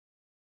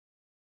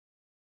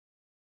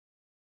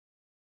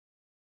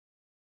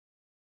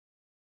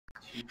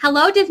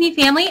Hello, Disney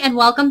family, and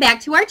welcome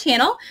back to our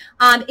channel.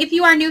 If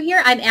you are new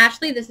here, I'm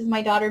Ashley. This is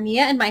my daughter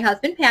Mia and my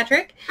husband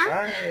Patrick.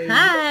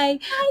 Hi.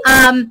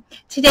 Hi.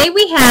 Today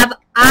we have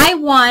I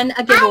won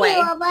a giveaway.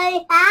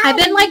 I've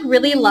been like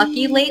really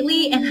lucky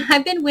lately, and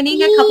I've been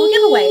winning a couple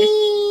giveaways.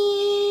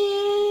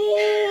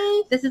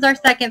 This is our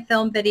second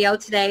film video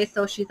today,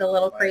 so she's a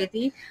little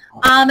crazy.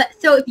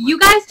 So if you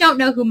guys don't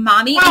know who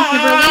Mommy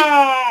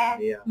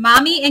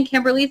and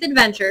Kimberly's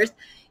Adventures,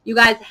 you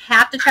guys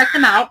have to check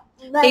them out.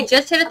 They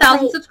just hit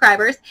 1,000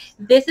 subscribers.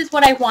 This is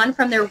what I won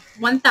from their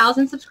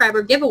 1,000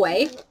 subscriber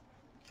giveaway,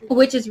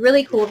 which is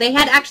really cool. They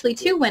had actually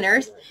 2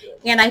 winners,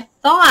 and I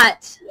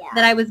thought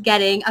that I was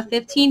getting a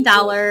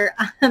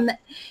 $15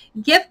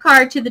 gift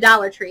card to the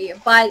Dollar Tree,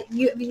 but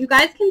you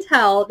guys can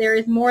tell there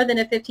is more than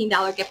a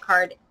 $15 gift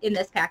card in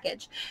this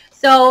package.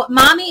 So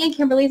Mommy and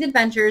Kimberly's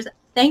Adventures,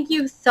 thank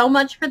you so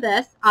much for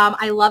this.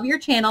 I love your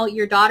channel.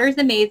 Your daughter's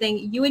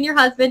amazing. You and your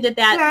husband did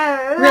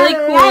that really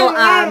cool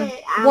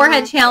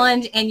Warhead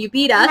Challenge, and you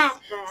beat us.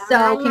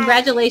 So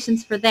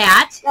congratulations for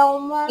that.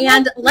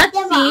 And let's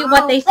see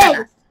what they sent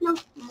us.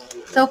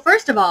 So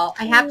first of all,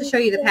 I have to show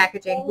you the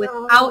packaging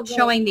without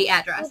showing the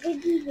address.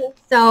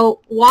 So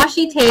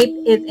washi tape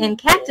is in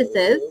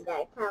cactuses,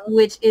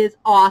 which is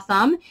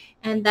awesome.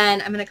 And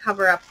then I'm going to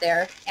cover up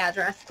their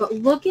address. But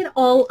look at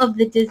all of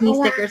the Disney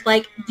stickers.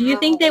 Like, do you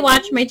think they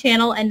watch my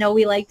channel and know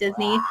we like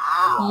Disney?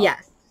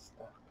 Yes.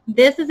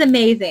 This is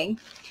amazing.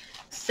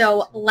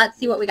 So let's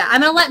see what we got.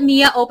 I'm going to let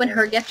Mia open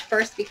her gift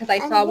first because I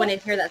saw one in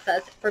here that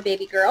says for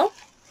baby girl.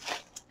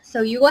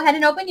 So you go ahead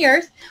and open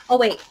yours. Oh,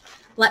 wait.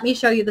 Let me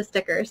show you the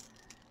stickers.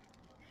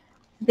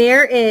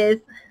 There is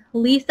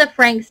Lisa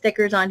Frank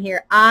stickers on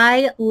here.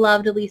 I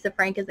loved Lisa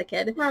Frank as a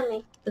kid.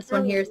 Mommy. This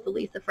one here is the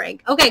Lisa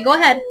Frank. Okay, go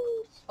ahead.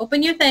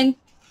 Open your thing.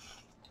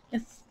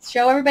 Just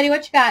show everybody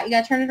what you got. You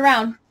got to turn it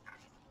around.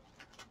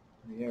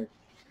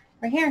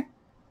 Right here.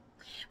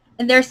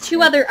 And there's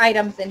 2 other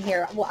items in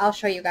here. Well, I'll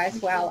show you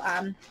guys while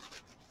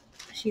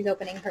she's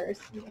opening hers.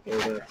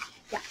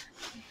 Yeah.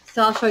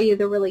 So I'll show you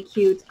the really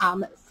cute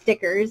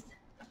stickers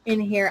in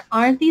here.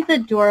 Aren't these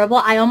adorable?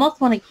 I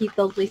almost want to keep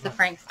those Lisa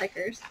Frank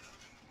stickers.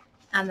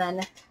 And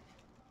then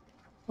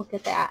look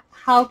at that.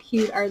 How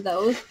cute are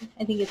those?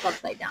 I think it's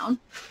upside down.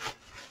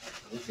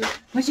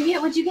 What'd you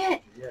get? What'd you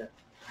get? Yeah.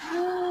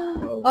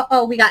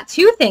 Uh-oh, we got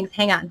 2 things.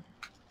 Hang on.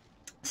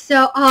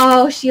 So,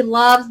 oh, she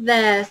loves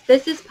this.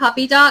 This is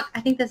Puppy Dog. I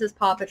think this is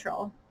Paw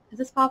Patrol. Is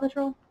this Paw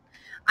Patrol?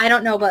 I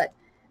don't know, but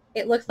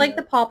it looks like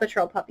the Paw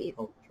Patrol puppies.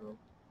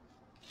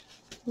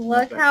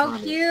 Look how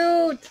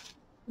cute.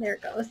 There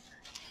it goes.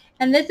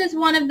 And this is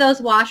one of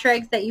those wash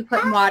rags that you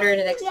put in water and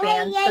it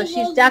expands. So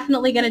she's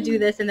definitely going to do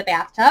this in the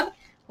bathtub.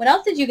 What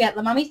else did you get?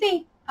 Let Mommy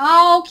see.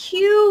 Oh,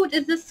 cute.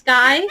 Is this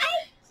Sky?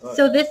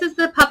 So this is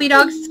the puppy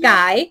dog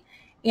Sky.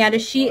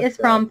 And she is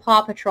from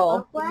Paw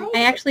Patrol.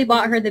 I actually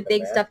bought her the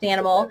big stuffed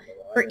animal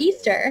for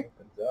Easter.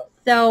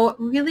 So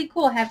really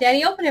cool. Have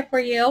Daddy open it for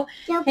you.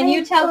 Can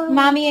you tell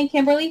Mommy and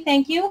Kimberly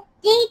thank you?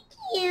 Thank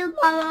you,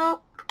 Mama.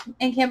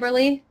 And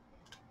Kimberly?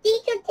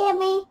 Thank you,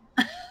 Timmy.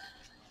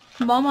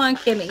 Mama and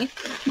Kimmy.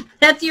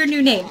 That's your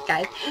new names,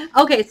 guys.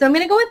 Okay, so I'm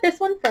going to go with this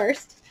one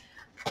first.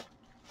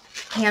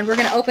 And we're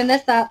going to open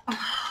this up.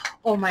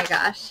 Oh my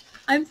gosh.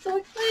 I'm so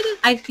excited.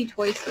 I see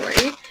Toy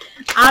Story.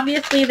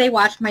 Obviously, they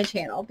watch my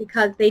channel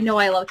because they know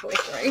I love Toy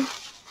Story.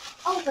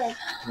 Open.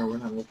 No, we're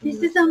not opening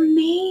this is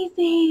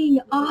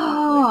amazing.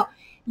 Oh,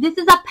 this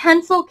is a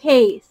pencil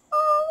case.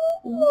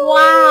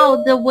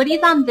 Wow. The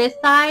Woody's on this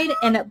side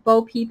and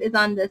Bo Peep is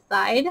on this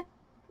side.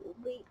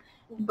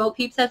 Bo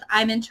Peep says,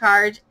 I'm in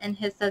charge, and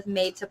his says,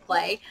 made to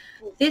play.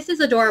 This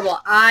is adorable.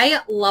 I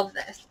love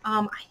this.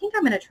 I think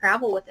I'm going to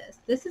travel with this.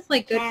 This is,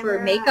 like, good for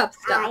makeup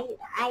stuff.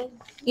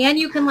 And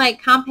you can,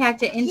 like,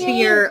 compact it into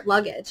your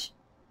luggage.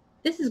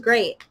 This is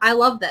great. I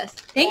love this.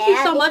 Thank you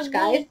so much,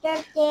 guys.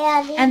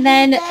 And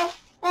then,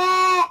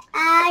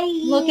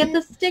 look at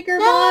the sticker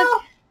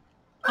book.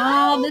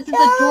 Oh, this is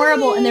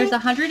adorable. And there's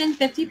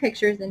 150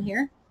 pictures in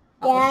here.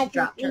 Oh, she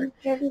dropped her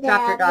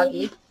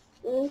doggy.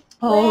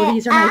 Oh,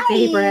 these are my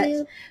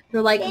favorites.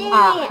 They're like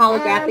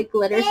holographic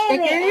glitter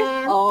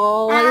stickers.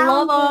 Oh, I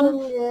love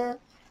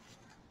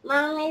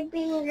them.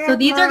 So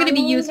these are going to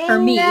be used for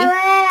me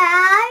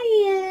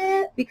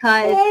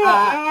because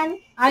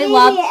I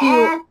love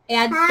to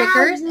add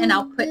stickers, and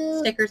I'll put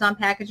stickers on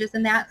packages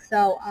and that.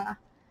 So I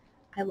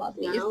love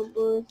these.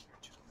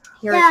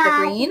 Here's the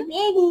green.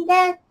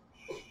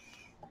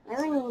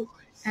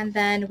 And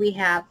then we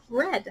have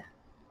red.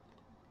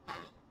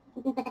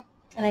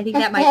 And I think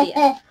that might be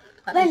it.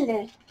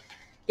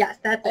 Yes,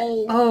 that's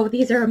it. Oh,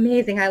 these are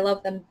amazing. I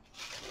love them.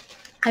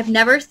 I've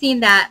never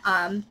seen that.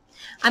 I'm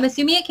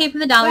assuming it came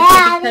from the Dollar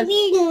Tree because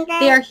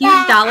they are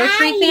huge Dollar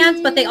Tree fans,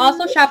 but they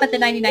also shop at the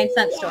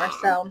 99-cent store,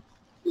 so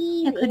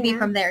it could be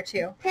from there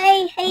too.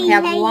 We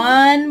have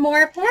one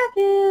more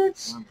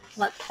package.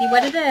 Let's see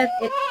what it is.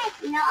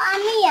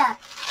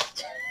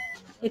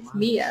 It's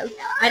Mia's.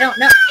 I don't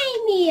know.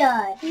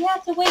 Mia. We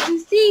have to wait and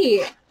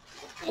see.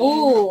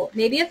 Oh,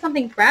 maybe it's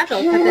something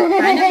fragile because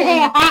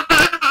it's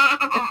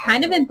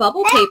kind of in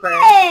bubble paper.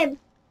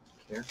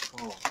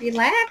 Careful.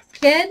 Relax,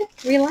 kid.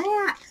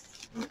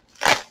 Relax.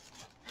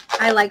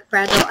 I like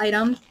fragile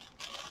items.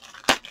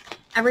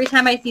 Every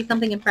time I see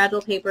something in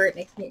fragile paper, it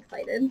makes me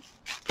excited.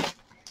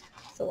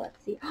 So let's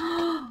see.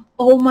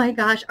 Oh my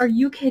gosh, are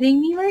you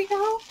kidding me right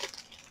now?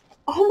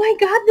 Oh my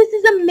god, this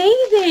is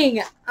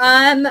amazing.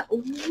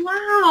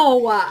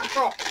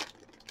 Wow.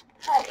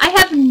 I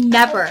have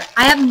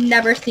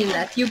never seen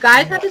this. You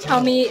guys have to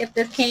tell me if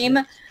this came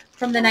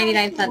from the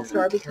 99-cent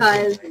store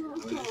because,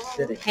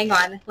 hang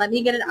on, let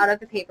me get it out of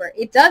the paper.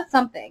 It does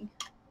something.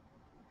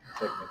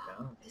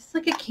 It's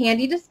like a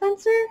candy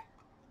dispenser.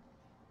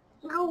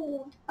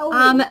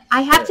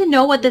 I have to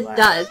know what this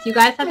does. You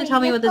guys have to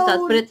tell me what this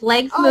does. But its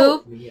legs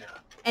move,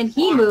 and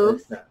he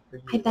moves.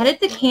 I bet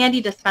it's a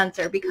candy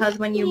dispenser because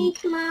when you,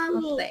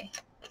 let's see.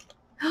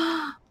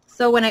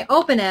 So when I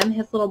open him,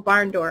 his little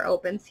barn door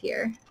opens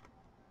here.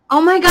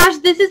 Oh my gosh,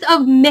 this is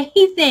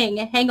amazing.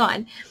 Hang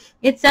on.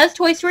 It says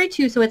Toy Story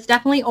 2, so it's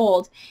definitely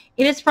old.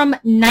 It is from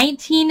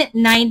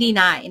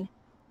 1999.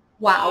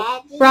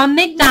 Wow. From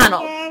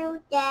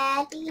McDonald's.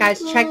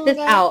 Guys, check this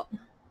out.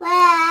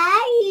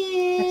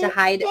 I have to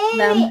hide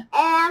them.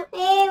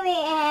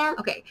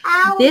 Okay.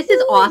 This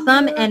is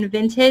awesome and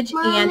vintage,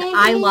 and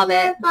I love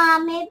it.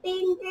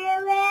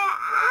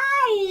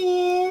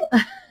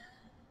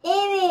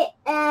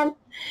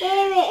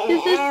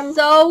 This is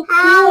so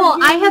cool.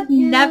 I've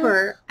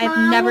never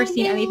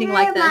seen anything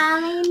like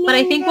this. But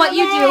I think what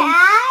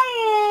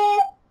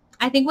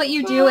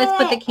you do is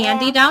put the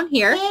candy down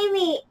here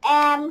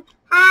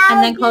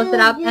and then close it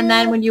up, and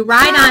then when you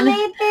ride on the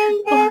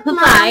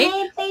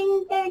slide,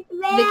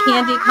 the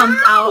candy comes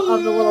out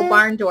of the little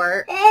barn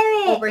door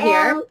over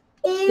here.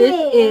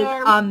 This is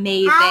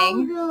amazing.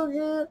 Can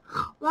you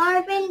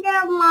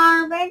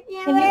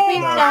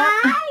please stop?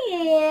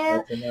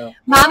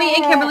 Mommy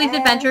and Kimberly's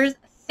Adventures,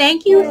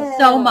 thank you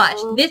so much.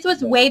 This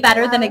was way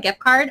better than a gift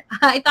card.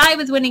 I thought I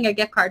was winning a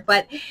gift card,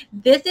 but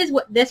this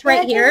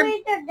right here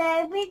is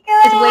way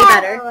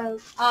better.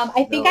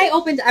 I think I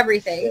opened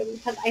everything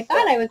because I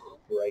thought I was.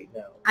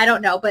 I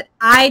don't know, but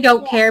I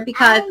don't care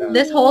because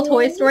this whole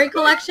Toy Story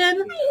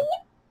collection,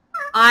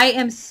 I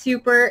am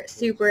super,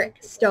 super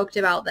stoked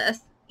about this.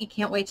 I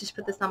can't wait to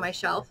put this on my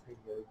shelf.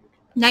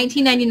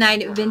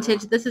 1999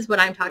 vintage, this is what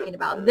I'm talking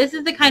about. This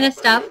is the kind of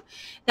stuff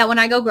that when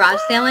I go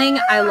garage sailing,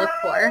 I look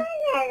for.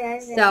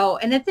 So,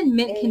 and it's in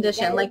mint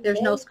condition, like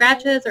there's no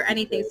scratches or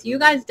anything. So you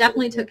guys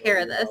definitely took care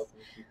of this.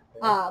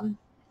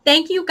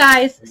 Thank you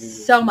guys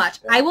so much.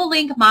 I will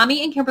link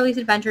Mommy and Kimberly's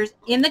Adventures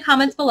in the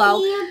comments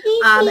below.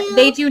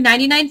 They do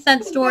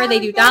 99-cent store. They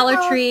do Dollar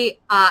Tree.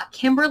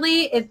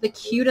 Kimberly is the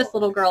cutest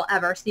little girl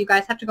ever. So you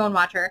guys have to go and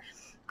watch her.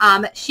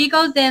 She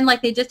goes in,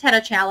 like they just had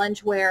a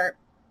challenge where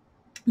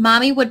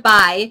Mommy would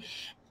buy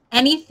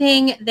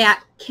anything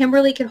that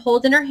Kimberly could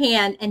hold in her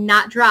hand and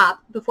not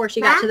drop before she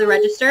got to the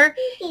register.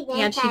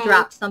 And she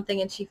dropped something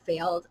and she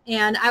failed.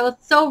 And I was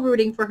so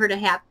rooting for her to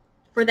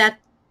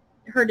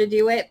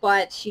do it,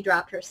 but she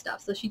dropped her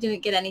stuff, so she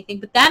didn't get anything.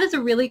 But that is a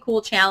really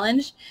cool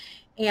challenge,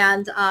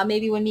 and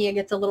maybe when Mia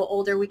gets a little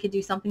older, we could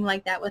do something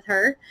like that with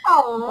her.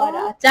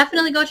 But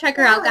definitely go check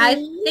her out, guys.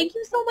 Thank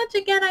you so much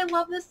again. I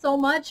love this so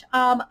much.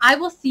 I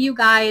will see you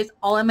guys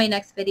all in my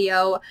next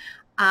video.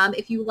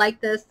 If you like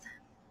this,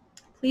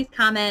 please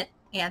comment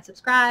and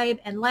subscribe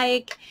and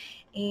like,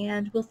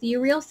 and we'll see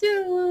you real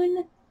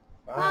soon.